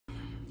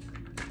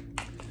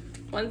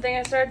One thing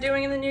I started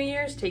doing in the new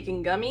year is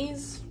taking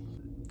gummies.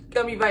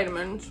 Gummy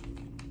vitamins.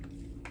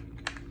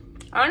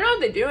 I don't know if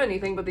they do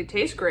anything, but they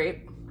taste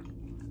great.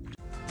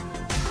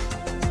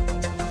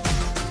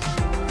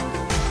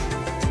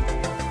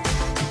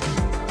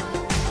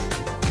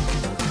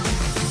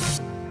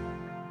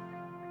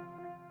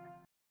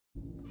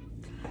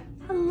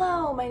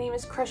 Hello, my name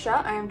is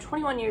Krisha. I am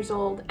 21 years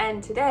old,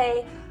 and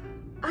today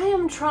I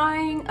am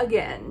trying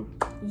again.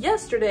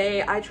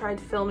 Yesterday, I tried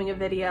filming a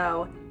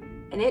video,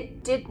 and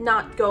it did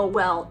not go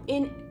well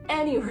in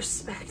any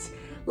respect.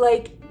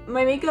 Like,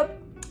 my makeup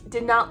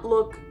did not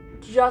look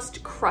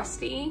just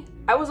crusty.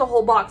 I was a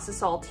whole box of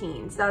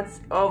saltines.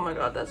 Oh my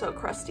god, that's how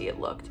crusty it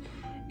looked.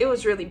 It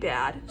was really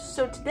bad.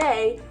 So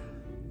today,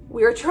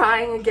 we're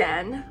trying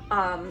again.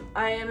 I'm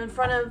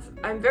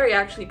very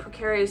actually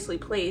precariously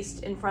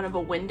placed in front of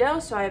a window,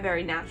 so I have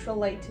very natural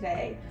light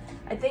today.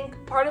 I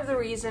think part of the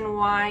reason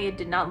why it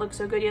did not look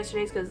so good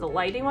yesterday is because the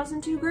lighting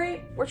wasn't too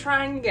great. We're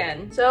trying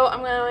again. So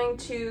I'm going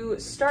to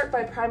start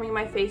by priming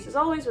my face as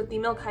always with the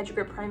Milky Hydro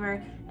Grip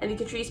Primer and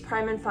the Catrice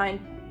Prime and Fine.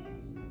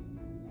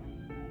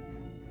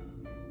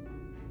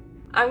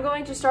 I'm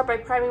going to start by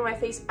priming my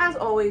face as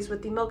always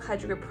with the Milky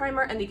Hydro Grip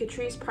Primer and the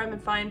Catrice Prime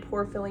and Fine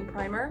Pore Filling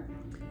Primer.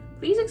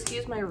 Please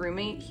excuse my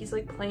roommate. He's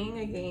like playing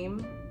a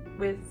game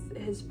with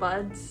his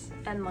buds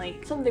and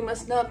like something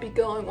must not be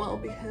going well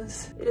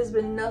because it has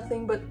been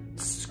nothing but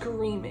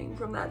screaming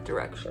from that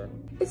direction.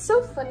 It's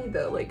so funny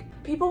though, like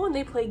people when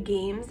they play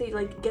games, they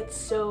like get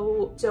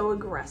so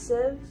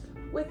aggressive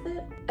with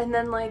it, and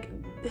then like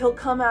he'll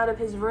come out of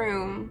his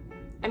room.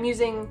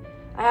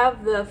 I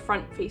have the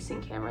front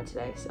facing camera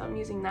today, so I'm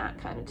using that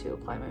kind of to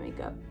apply my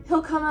makeup.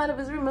 He'll come out of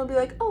his room and he'll be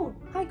like, "Oh,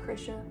 hi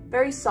Krisha,"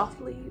 very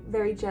softly,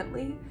 very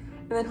gently.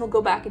 And then he'll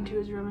go back into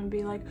his room and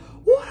be like,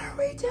 "What are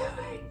we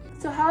doing?"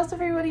 So how's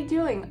everybody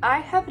doing? I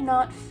have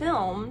not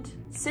filmed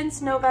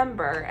since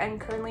November, and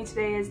currently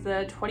today is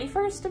the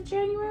 21st of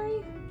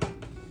January,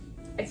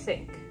 I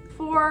think.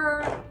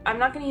 I'm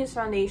not gonna use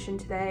foundation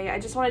today. I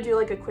just wanna do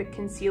like a quick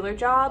concealer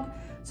job.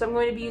 So I'm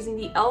going to be using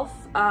the e.l.f.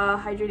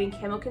 Hydrating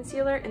Camo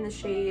Concealer in the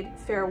shade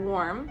Fair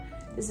Warm.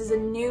 This is a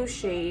new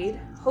shade.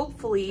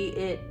 Hopefully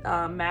it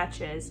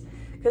matches,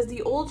 because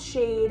the old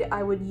shade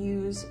I would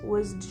use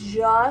was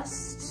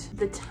just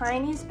the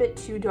tiniest bit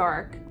too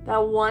dark,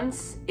 that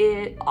once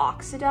it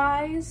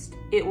oxidized,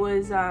 it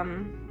was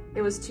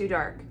too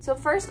dark. So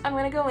first I'm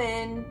gonna go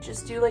in,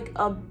 just do like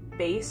a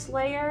base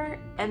layer,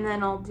 and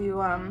then I'll do,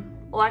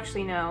 well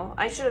actually no,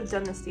 I should have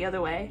done this the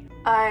other way.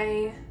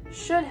 I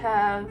should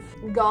have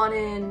gone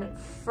in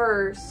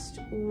first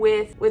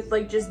with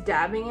like just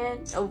dabbing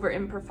it over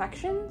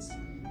imperfections,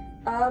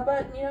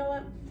 but you know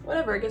what?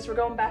 Whatever, I guess we're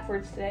going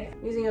backwards today.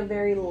 I'm using a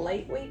very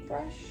lightweight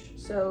brush,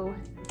 so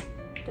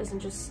it doesn't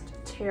just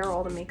tear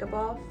all the makeup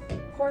off.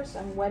 Of course,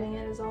 I'm wetting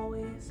it as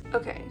always.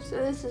 Okay, so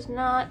this is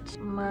not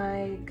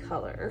my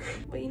color.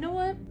 But you know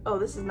what? Oh,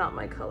 this is not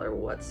my color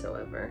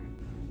whatsoever.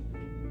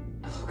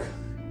 Oh, God.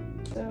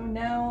 So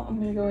now I'm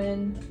gonna go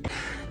in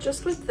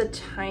just with the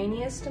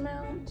tiniest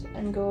amount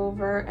and go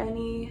over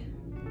any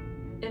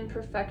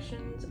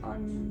imperfections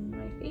on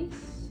my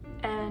face.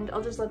 And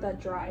I'll just let that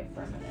dry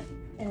for a minute.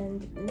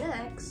 And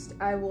next,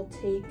 I will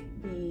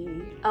take the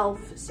e.l.f.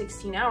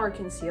 16-Hour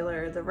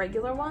Concealer, the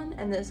regular one,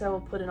 and this I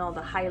will put in all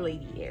the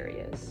highlighty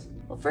areas.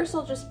 Well, first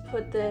I'll just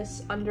put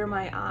this under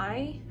my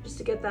eye, just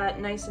to get that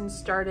nice and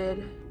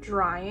started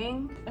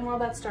drying. And while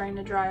that's starting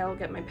to dry, I'll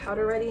get my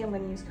powder ready. I'm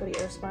gonna use Coty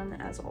Airspun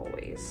as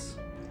always.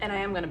 And I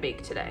am gonna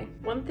bake today.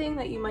 One thing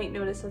that you might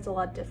notice that's a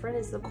lot different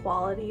is the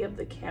quality of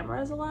the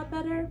camera is a lot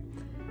better.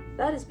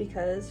 That is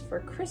because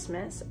for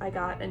Christmas, I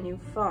got a new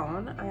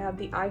phone. I have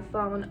the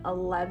iPhone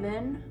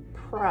 11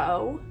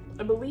 Pro.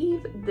 I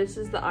believe this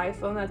is the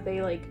iPhone that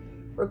they like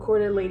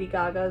recorded Lady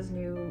Gaga's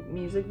new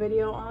music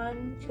video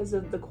on because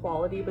of the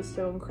quality was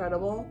so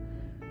incredible.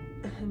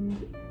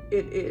 And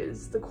it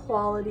is. The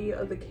quality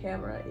of the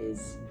camera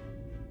is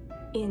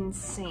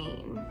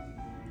insane.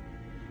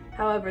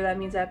 However, that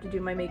means I have to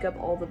do my makeup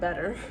all the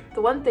better.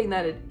 The one thing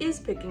that it is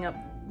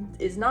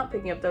not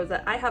picking up though is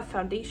that I have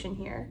foundation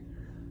here.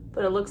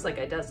 But it looks like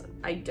it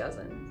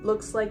doesn't.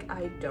 Looks like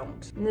I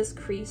don't. And this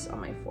crease on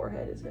my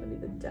forehead is gonna be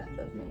the death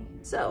of me.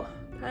 So,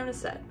 time to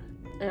set.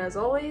 And as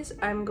always,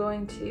 I'm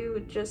gonna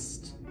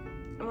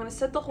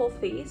set the whole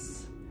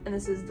face. And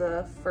this is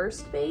the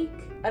first bake.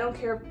 I don't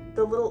care,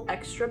 the little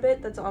extra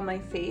bit that's on my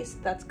face,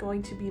 that's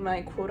going to be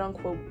my quote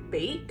unquote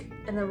bake.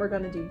 And then we're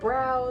gonna do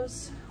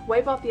brows,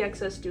 wipe off the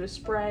excess, do a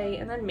spray,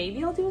 and then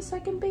maybe I'll do a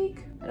second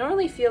bake. I don't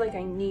really feel like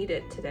I need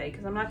it today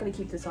because I'm not gonna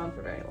keep this on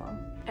for very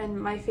long. And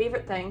my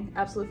favorite thing,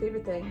 absolute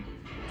favorite thing,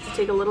 is to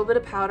take a little bit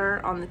of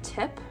powder on the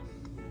tip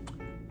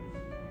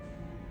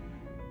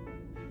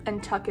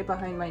and tuck it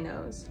behind my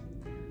nose.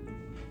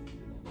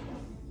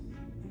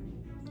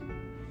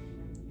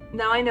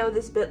 Now I know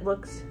this bit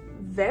looks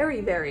very,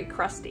 very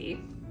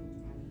crusty.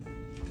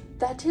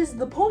 That is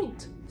the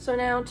point. So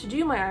now to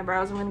do my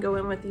eyebrows, I'm gonna go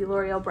in with the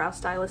L'Oreal Brow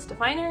Stylist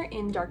Definer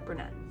in Dark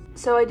Brunette.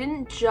 So I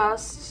didn't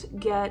just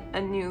get a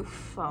new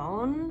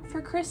phone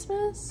for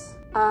Christmas.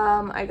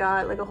 I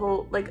got like a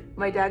whole, like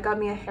my dad got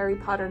me a Harry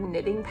Potter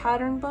knitting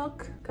pattern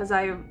book because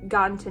I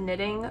got into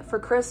knitting. For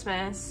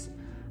Christmas,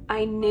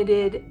 I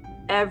knitted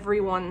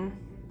everyone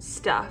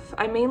stuff.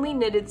 I mainly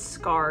knitted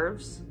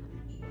scarves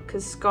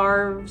because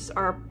scarves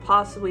are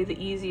possibly the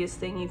easiest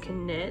thing you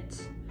can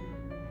knit.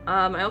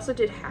 I also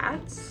did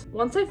hats.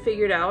 Once I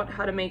figured out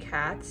how to make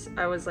hats,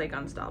 I was like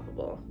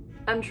unstoppable.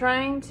 I'm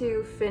trying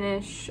to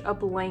finish a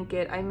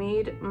blanket. I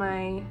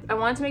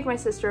wanted to make my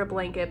sister a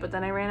blanket, but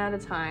then I ran out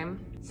of time.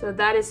 So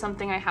that is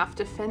something I have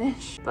to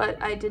finish,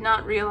 but I did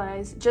not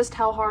realize just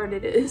how hard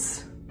it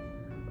is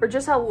or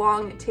just how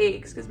long it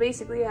takes, because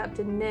basically I have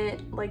to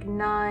knit like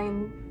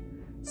 9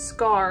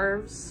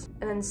 scarves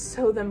and then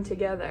sew them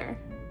together.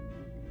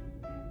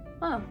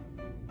 Oh,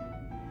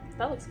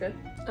 that looks good.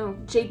 Oh,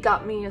 Jake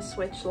got me a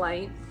Switch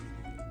Lite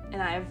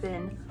and I have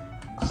been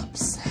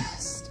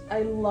obsessed.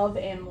 I love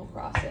Animal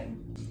Crossing.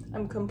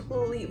 I'm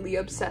completely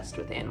obsessed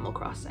with Animal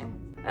Crossing.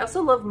 I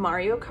also love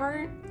Mario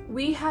Kart.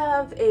 We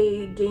have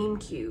a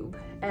GameCube,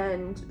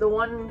 and the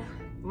one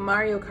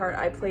Mario Kart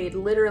I played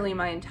literally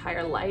my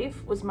entire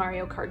life was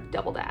Mario Kart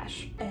Double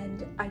Dash.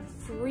 And I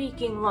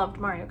freaking loved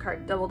Mario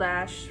Kart Double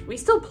Dash. We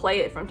still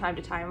play it from time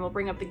to time. We'll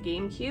bring up the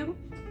GameCube.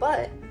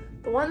 But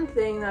the one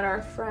thing that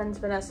our friends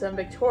Vanessa and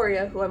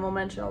Victoria, who I will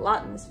mention a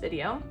lot in this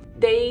video,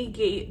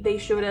 they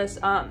showed us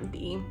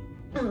the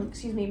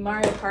excuse me,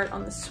 Mario Kart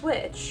on the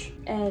Switch,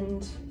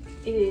 and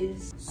it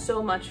is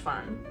so much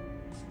fun.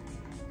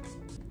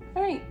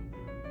 All right,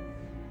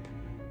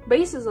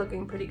 base is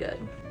looking pretty good.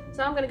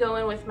 So I'm gonna go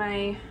in with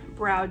my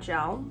brow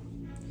gel.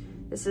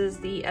 This is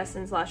the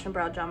Essence Lash and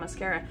Brow Gel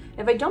Mascara.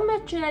 If I don't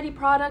mention any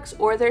products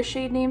or their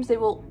shade names, they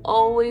will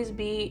always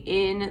be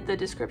in the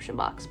description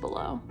box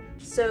below.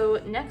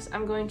 So next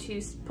I'm going to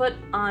put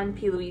on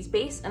P. Louise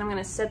base, and I'm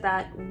gonna set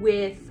that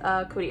with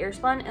Coty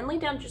Airspun and lay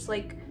down just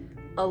like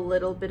a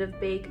little bit of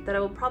bake that I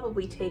will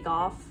probably take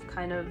off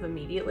kind of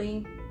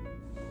immediately.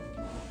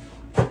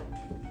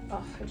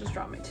 Oh, I just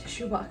dropped my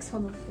tissue box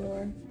on the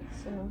floor.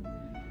 So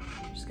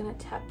I'm just gonna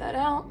tap that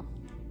out.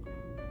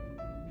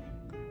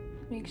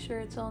 Make sure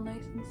it's all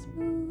nice and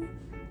smooth.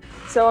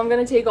 So I'm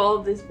gonna take all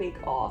of this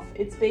bake off.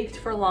 It's baked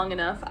for long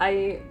enough.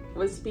 I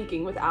was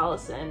speaking with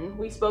Allison.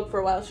 We spoke for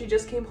a while. She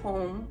just came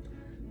home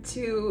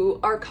to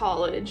our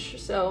college.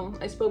 So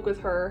I spoke with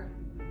her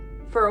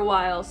for a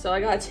while. So I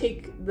gotta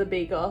take the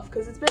bake off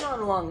because it's been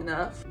on long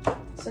enough.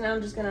 So now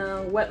I'm just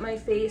gonna wet my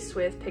face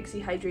with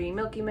Pixi Hydrating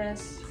Milky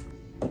Mist.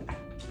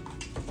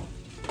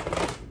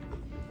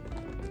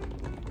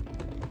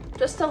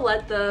 Just to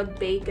let the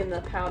bake and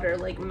the powder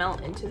like melt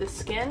into the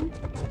skin.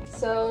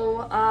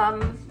 So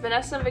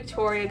Vanessa and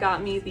Victoria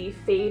got me the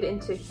Fade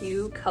into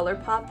Hue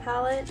ColourPop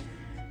palette,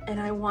 and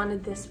I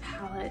wanted this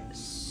palette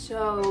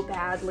so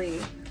badly.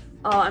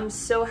 Oh, I'm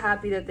so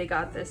happy that they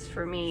got this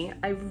for me.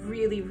 I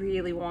really,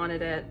 really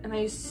wanted it, and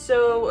I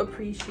so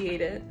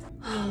appreciate it.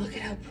 Oh, look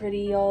at how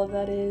pretty all of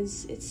that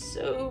is. It's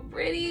so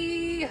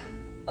pretty.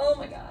 Oh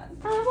my God.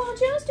 I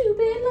want your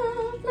stupid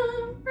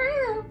love.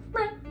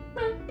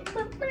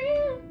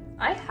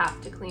 I have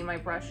to clean my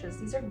brushes.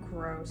 These are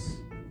gross.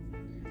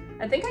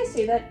 I think I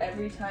say that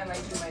every time I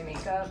do my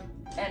makeup,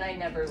 and I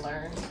never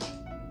learn.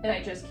 And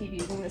I just keep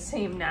using the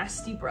same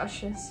nasty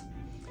brushes.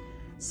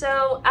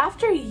 So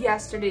after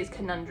yesterday's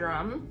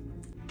conundrum,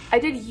 I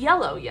did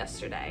yellow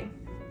yesterday.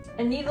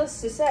 And needless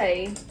to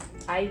say,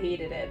 I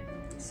hated it.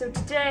 So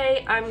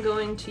today I'm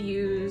going to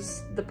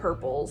use the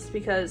purples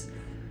because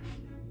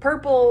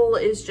purple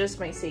is just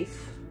my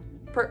safe,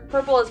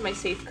 purple is my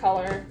safe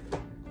color.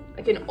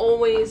 I can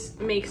always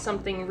make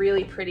something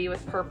really pretty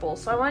with purple.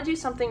 So I want to do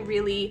something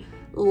really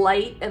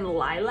light and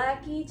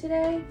lilac-y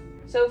today.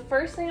 So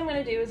first thing I'm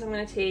going to do is I'm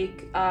going to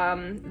take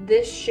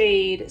this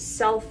shade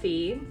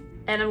Selfie,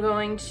 and I'm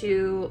going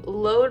to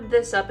load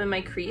this up in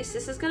my crease.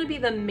 This is going to be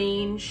the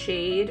main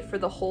shade for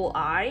the whole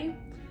eye,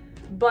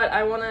 but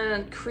I want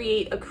to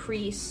create a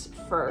crease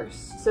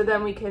first, so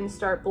then we can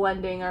start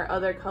blending our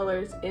other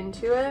colors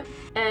into it.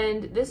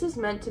 And this is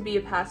meant to be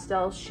a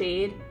pastel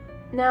shade.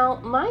 Now,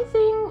 my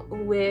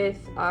thing with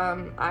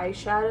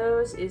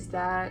eyeshadows is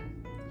that,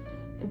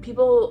 and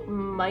people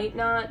might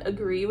not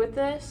agree with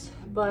this,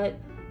 but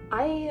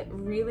I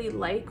really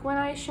like when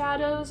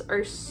eyeshadows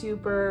are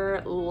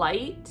super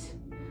light.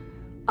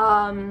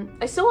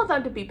 I still want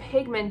them to be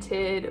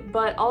pigmented,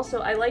 but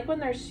also I like when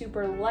they're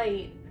super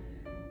light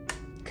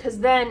because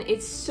then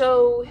it's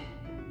so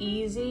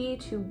easy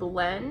to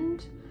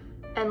blend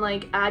and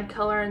like add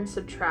color and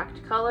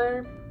subtract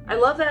color. I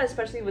love that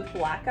especially with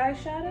black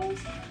eyeshadows,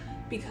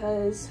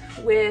 because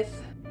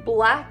with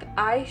black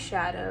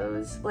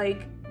eyeshadows,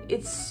 like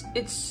it's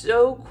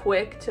so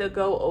quick to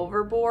go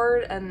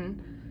overboard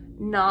and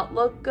not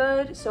look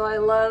good. So I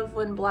love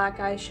when black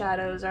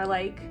eyeshadows are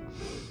like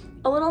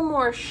a little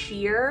more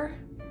sheer,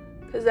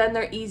 because then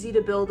they're easy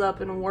to build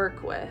up and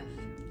work with.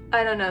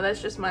 I don't know,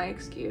 that's just my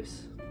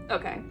excuse.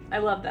 Okay, I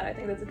love that. I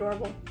think that's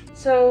adorable.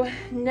 So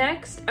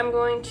next I'm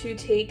going to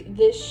take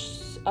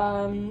this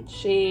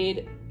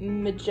shade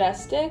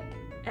Majestic,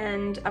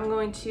 and I'm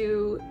going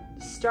to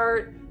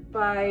start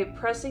by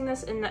pressing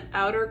this in the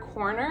outer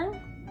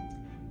corner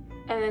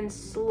and then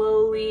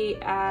slowly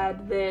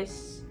add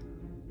this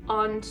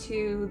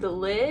onto the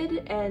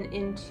lid and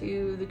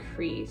into the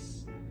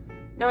crease.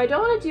 Now I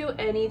don't want to do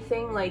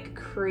anything like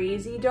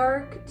crazy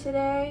dark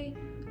today.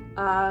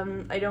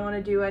 I don't want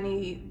to do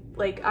any,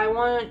 like, I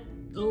want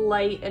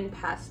light and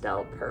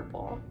pastel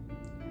purple,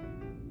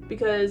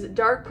 because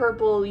dark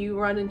purple you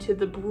run into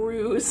the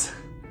bruise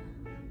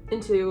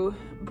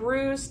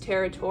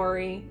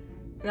territory,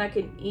 and that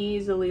can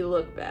easily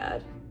look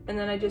bad. And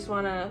then I just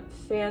want to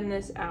fan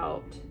this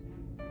out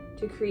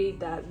to create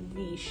that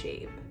V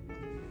shape.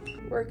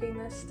 Working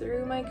this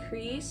through my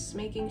crease,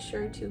 making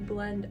sure to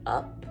blend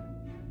up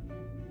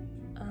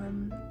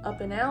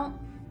and out.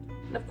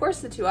 And of course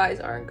the two eyes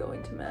aren't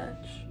going to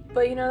match,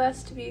 but you know,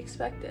 that's to be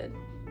expected.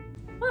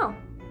 Wow,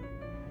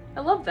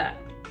 I love that.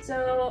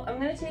 So I'm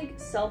gonna take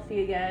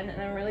Selfie again,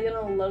 and I'm really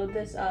gonna load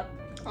this up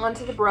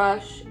onto the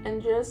brush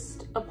and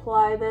just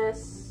apply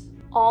this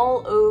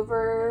all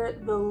over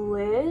the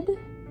lid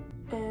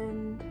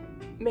and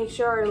make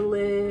sure our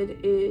lid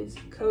is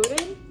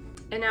coated.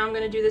 And now I'm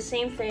gonna do the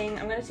same thing.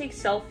 I'm gonna take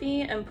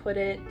Selfie and put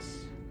it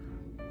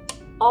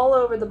all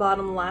over the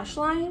bottom lash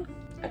line.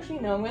 Actually,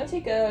 no, I'm gonna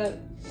take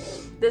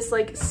this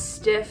like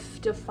stiff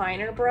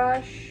definer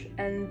brush,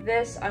 and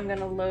this I'm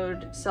gonna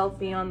load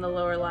Selfie on the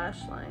lower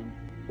lash line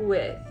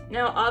with.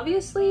 Now,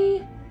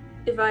 obviously,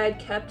 if I had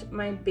kept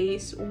my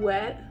base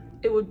wet,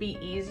 it would be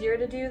easier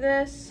to do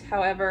this.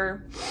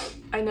 However,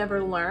 I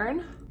never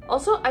learn.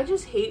 Also, I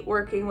just hate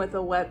working with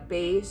a wet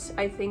base.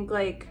 I think,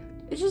 like,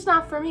 it's just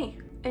not for me.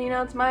 And you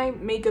know, it's my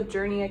makeup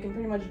journey. I can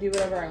pretty much do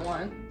whatever I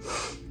want.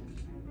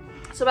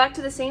 So back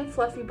to the same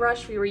fluffy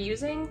brush we were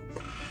using.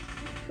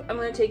 I'm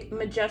gonna take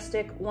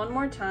Majestic one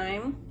more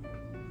time,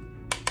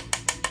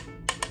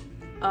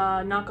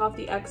 knock off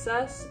the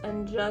excess,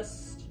 and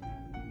just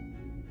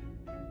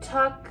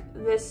tuck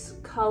this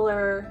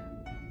color,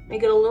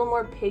 make it a little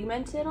more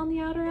pigmented on the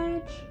outer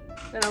edge.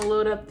 Then I'll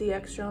load up the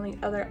extra on the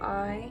other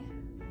eye,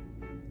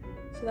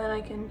 so then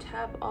I can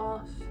tap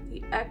off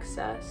the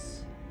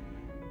excess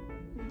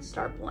and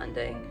start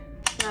blending.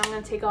 Now I'm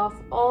gonna take off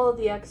all of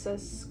the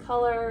excess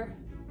color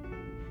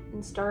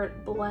and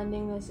start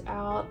blending this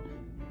out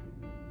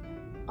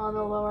on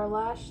the lower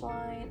lash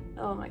line.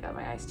 Oh my god,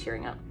 my eye's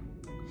tearing up.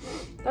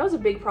 That was a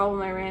big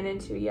problem I ran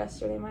into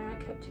yesterday. My eye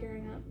kept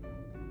tearing up.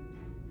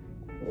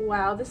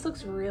 Wow, this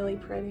looks really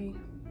pretty.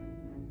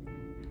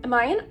 Am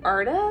I an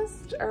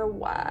artist or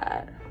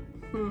what?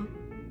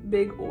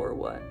 Big or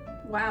what?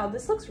 Wow,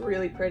 this looks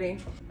really pretty.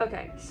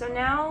 Okay, so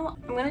now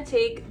I'm gonna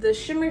take the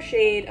shimmer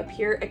shade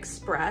Appear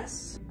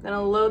Express. I'm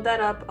gonna load that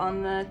up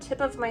on the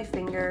tip of my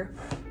finger,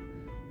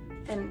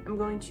 and I'm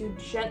going to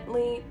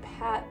gently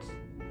pat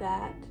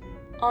that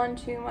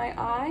onto my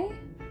eye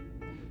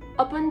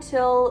up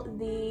until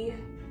we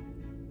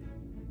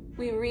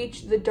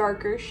reach the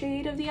darker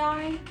shade of the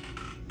eye.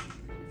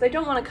 But I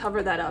don't want to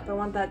cover that up. I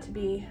want that to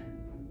be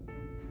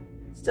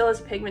still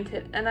as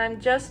pigmented. And I'm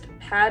just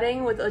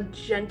patting with a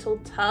gentle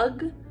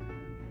tug.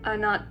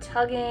 I'm not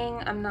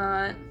tugging. I'm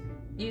not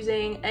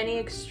using any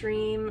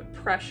extreme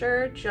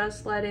pressure.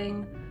 Just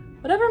letting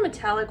whatever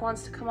metallic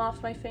wants to come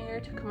off my finger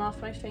to come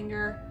off my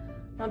finger.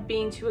 Not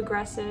being too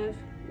aggressive.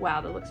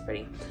 Wow, that looks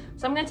pretty.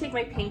 So I'm gonna take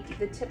my pinky,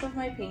 the tip of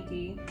my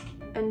pinky,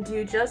 and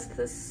do just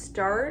the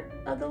start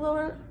of the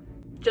lower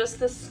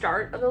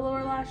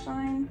lash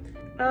line,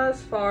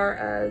 as far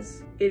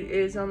as it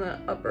is on the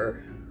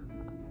upper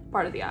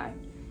part of the eye.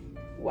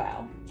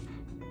 Wow,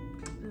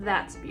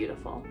 that's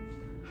beautiful.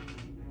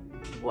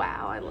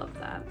 Wow, I love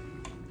that.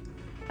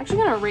 I'm actually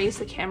gonna raise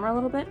the camera a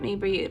little bit.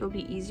 Maybe it'll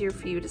be easier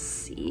for you to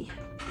see.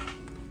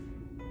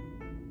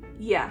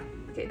 Yeah,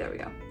 okay, there we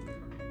go.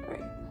 All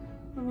right.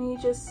 I'm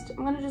gonna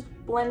just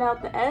blend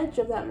out the edge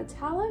of that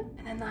metallic,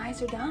 and then the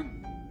eyes are done.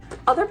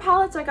 Other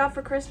palettes I got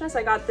for Christmas,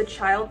 I got the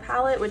Child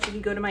palette, which if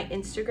you go to my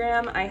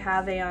Instagram, I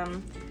have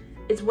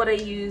it's what I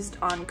used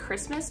on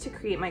Christmas to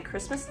create my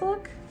Christmas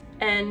look.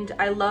 And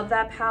I love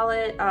that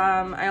palette.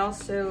 I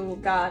also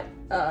got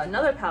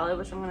another palette,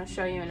 which I'm gonna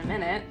show you in a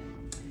minute,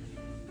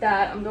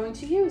 that I'm going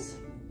to use.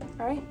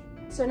 All right,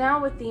 so now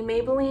with the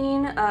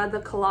Maybelline, the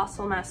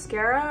Colossal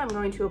mascara, I'm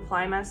going to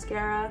apply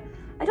mascara.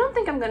 I don't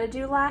think I'm gonna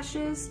do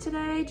lashes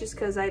today just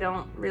because I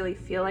don't really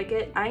feel like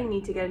it. I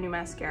need to get a new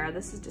mascara.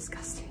 This is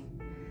disgusting.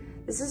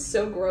 This is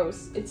so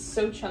gross. It's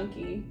so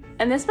chunky.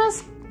 And this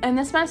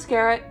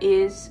mascara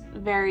is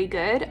very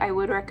good. I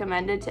would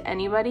recommend it to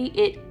anybody.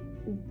 It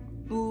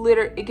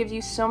gives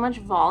you so much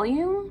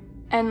volume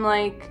and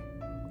like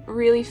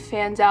really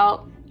fans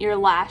out your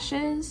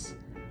lashes.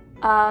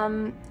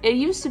 It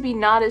used to be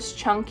not as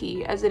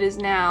chunky as it is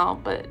now,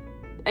 but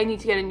I need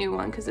to get a new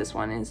one because this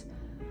one is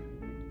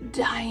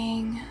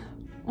dying.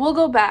 We'll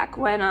go back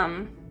when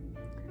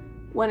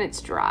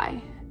it's dry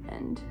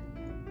and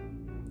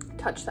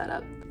touch that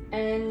up.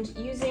 And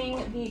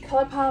using the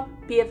ColourPop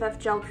BFF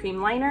Gel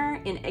Cream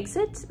Liner in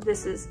Exit,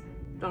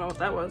 don't know what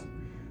that was.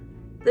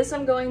 This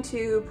I'm going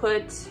to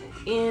put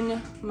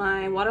in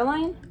my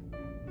waterline,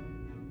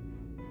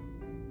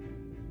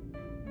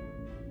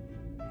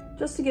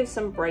 just to give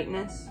some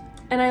brightness.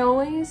 And I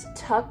always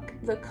tuck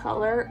the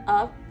color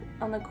up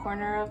on the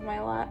corner of my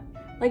eye.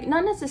 Like,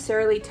 not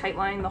necessarily tight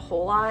lining the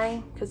whole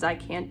eye, because I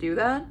can't do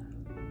that.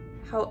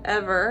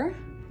 However,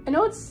 I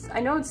know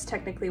it's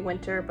technically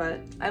winter,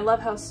 but I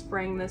love how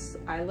spring this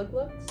eye look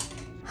looks.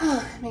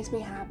 It makes me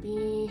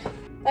happy.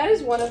 That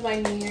is one of my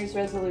New Year's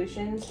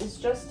resolutions, is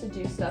just to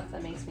do stuff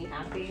that makes me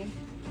happy.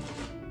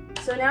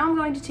 So now I'm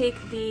going to take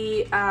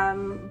the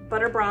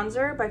Butter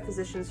Bronzer by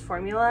Physicians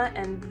Formula,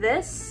 and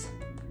this,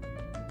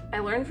 I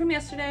learned from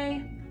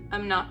yesterday,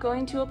 I'm not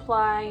going to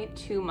apply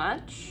too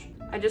much.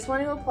 I just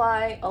want to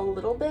apply a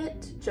little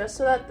bit, just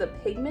so that the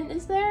pigment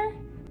is there,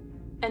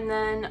 and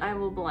then I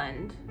will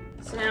blend.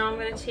 So now I'm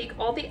going to take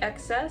all the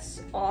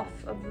excess off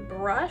of the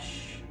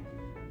brush.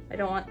 I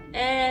don't want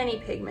any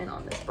pigment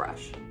on this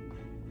brush.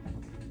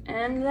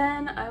 And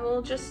then I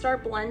will just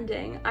start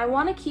blending. I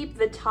want to keep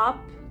the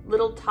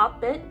little top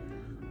bit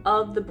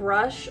of the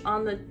brush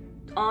on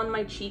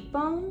my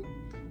cheekbone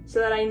so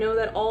that I know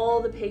that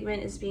all the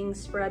pigment is being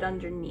spread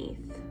underneath.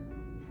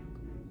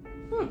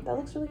 That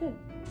looks really good.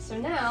 So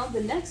now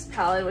the next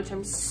palette, which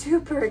I'm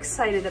super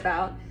excited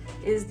about,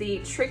 is the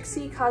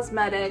Trixie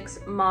Cosmetics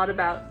Mod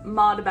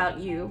About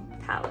You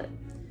palette.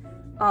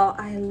 Oh,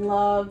 I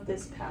love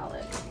this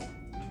palette.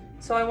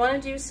 So I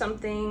want to do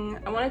something,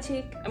 I'm going to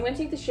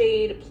take the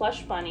shade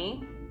Plush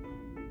Bunny,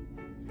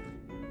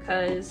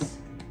 because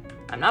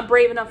I'm not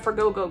brave enough for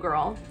Go Go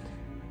Girl.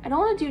 I don't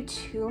want to do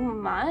too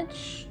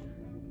much.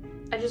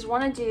 I just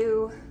want to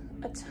do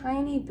a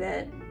tiny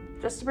bit,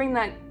 just to bring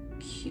that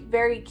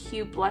very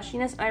cute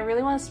blushiness. And I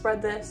really want to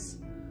spread this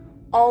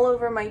all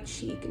over my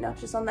cheek, not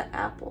just on the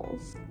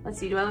apples. Let's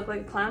see, do I look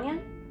like a clown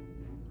yet?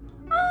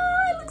 Oh,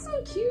 it looks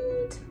so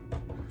cute.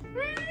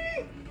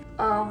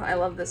 Oh, I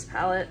love this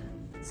palette.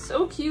 It's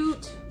so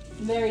cute.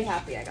 Very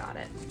happy I got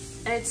it.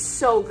 And it's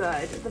so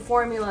good. The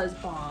formula is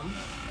bomb.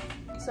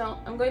 So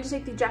I'm going to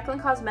take the Jaclyn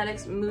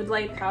Cosmetics Mood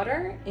Light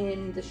Powder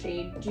in the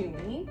shade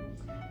June.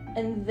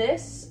 And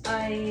this,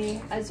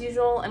 as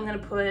usual, I'm gonna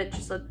put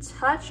just a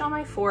touch on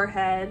my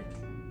forehead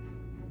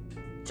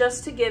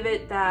just to give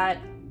it that,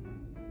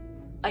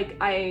 like,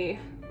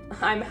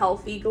 I'm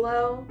healthy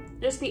glow.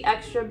 Just the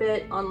extra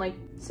bit on, like,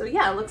 so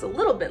yeah, it looks a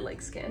little bit like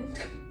skin.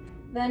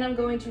 Then I'm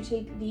going to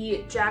take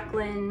the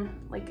Jaclyn,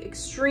 like,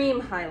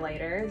 Extreme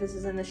Highlighter. This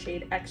is in the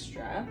shade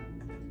Extra.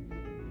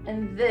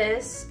 And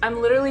this,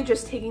 I'm literally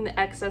just taking the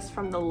excess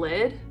from the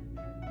lid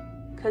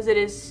because it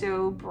is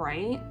so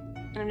bright.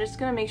 And I'm just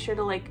gonna make sure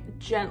to, like,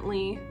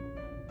 gently,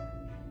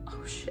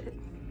 oh shit,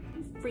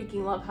 I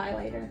freaking love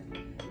highlighter.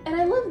 And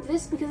I love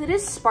this because it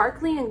is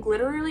sparkly and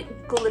glittery,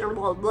 blah,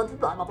 blah, blah,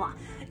 blah, blah.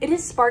 It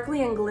is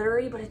sparkly and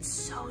glittery, but it's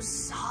so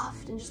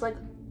soft and just, like,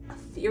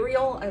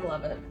 ethereal. I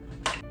love it.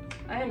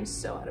 I am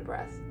so out of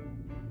breath,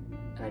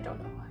 and I don't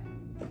know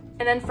why.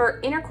 And then for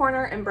inner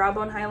corner and brow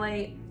bone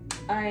highlight,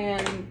 I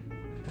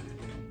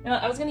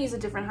was gonna use a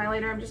different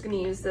highlighter. I'm just gonna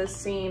use the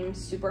same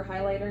super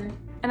highlighter.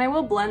 And I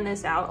will blend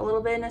this out a little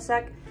bit in a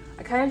sec.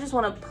 I kind of just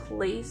want to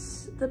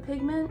place the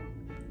pigment,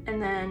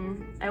 and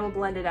then I will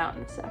blend it out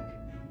in a sec.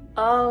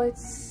 Oh,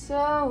 it's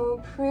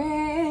so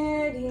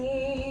pretty.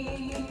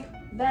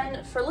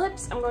 Then for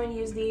lips, I'm going to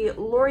use the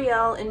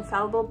L'Oreal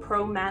Infallible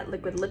Pro Matte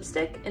Liquid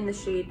Lipstick in the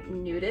shade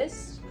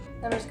Nudist.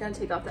 I'm just going to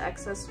take off the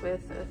excess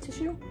with a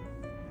tissue.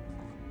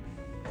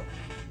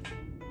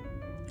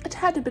 A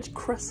tad bit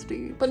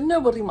crusty, but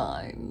nobody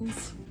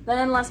minds.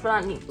 Then last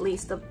but not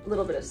least, a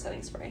little bit of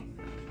setting spray.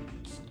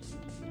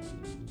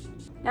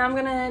 Now I'm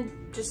gonna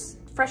just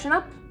freshen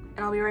up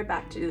and I'll be right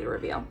back to do the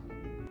reveal.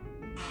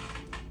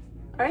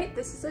 All right,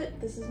 this is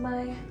it. This is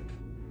my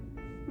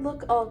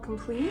look all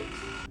complete.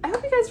 I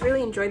hope you guys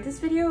really enjoyed this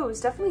video. It was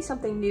definitely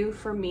something new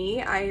for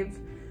me.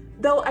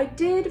 Though I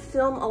did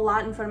film a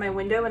lot in front of my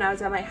window when I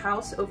was at my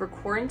house over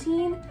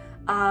quarantine,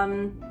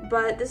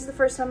 but this is the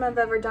first time I've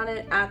ever done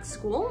it at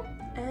school,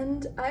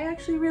 and I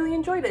actually really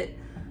enjoyed it.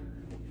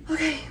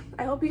 Okay,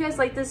 I hope you guys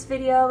liked this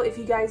video. If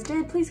you guys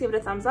did, please give it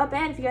a thumbs up,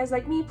 and if you guys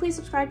like me, please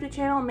subscribe to the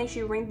channel and make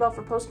sure you ring the bell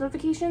for post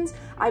notifications.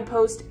 I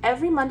post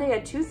every Monday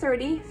at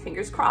 2:30,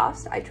 fingers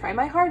crossed. I try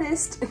my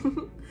hardest.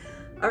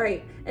 All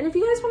right, and if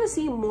you guys want to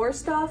see more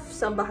stuff,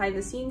 some behind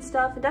the scenes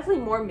stuff, and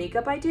definitely more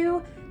makeup I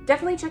do,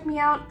 definitely check me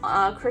out,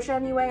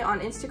 Krisha MUA on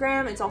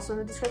Instagram. It's also in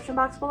the description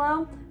box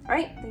below. All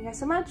right, thank you guys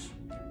so much.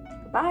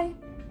 Bye.